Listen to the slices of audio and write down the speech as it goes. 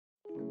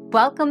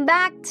Welcome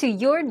back to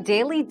your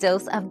daily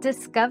dose of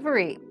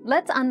discovery.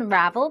 Let's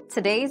unravel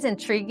today's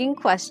intriguing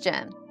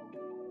question.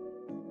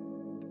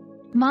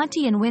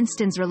 Monty and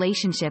Winston's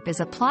relationship is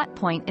a plot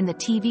point in the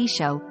TV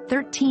show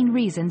 13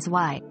 Reasons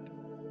Why.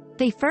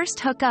 They first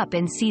hook up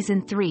in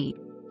Season 3,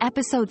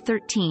 Episode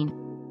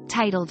 13,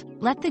 titled,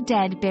 Let the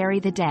Dead Bury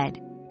the Dead.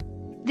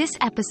 This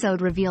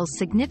episode reveals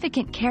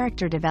significant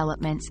character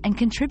developments and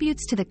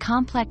contributes to the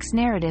complex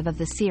narrative of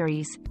the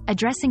series,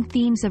 addressing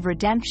themes of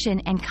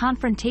redemption and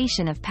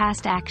confrontation of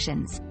past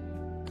actions.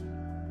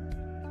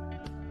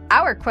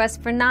 Our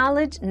quest for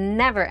knowledge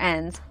never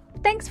ends.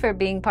 Thanks for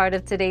being part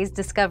of today's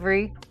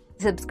discovery.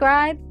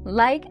 Subscribe,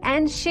 like,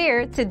 and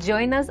share to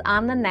join us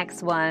on the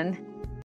next one.